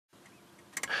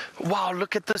Wow,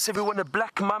 look at this, everyone, a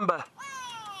black mamba.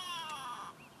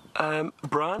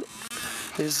 Brian,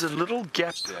 there's a little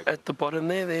gap at the bottom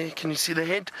there. Can you see the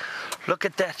head? Look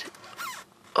at that.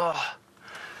 Oh,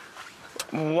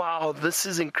 wow, this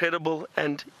is incredible.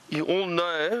 And you all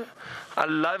know I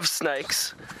love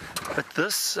snakes, but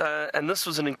this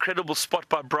was an incredible spot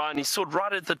by Brian. He saw it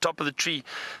right at the top of the tree.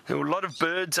 There were a lot of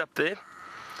birds up there,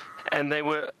 and they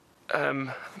were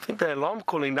I think they're alarm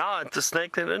calling now at the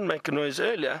snake. They didn't make a noise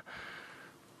earlier.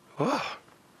 Whoa.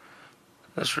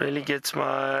 This really gets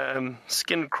my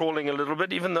skin crawling a little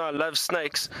bit. Even though I love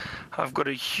snakes, I've got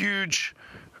a huge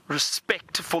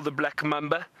respect for the black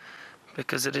mamba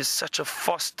because it is such a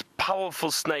fast, powerful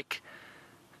snake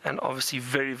and obviously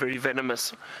very, very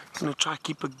venomous. I'm going to try to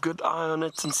keep a good eye on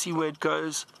it and see where it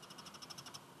goes.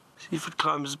 See if it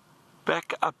climbs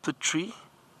back up the tree.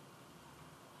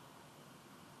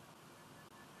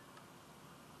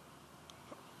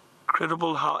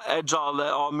 Incredible how agile they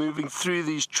are moving through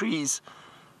these trees.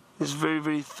 These very,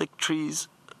 very thick trees.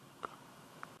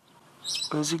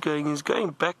 Where's he going? He's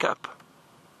going back up.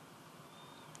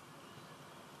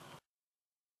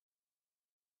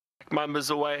 Mamba's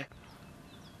away.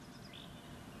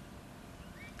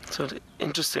 So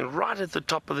interesting, right at the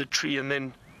top of the tree and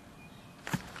then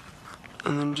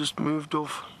just moved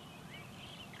off.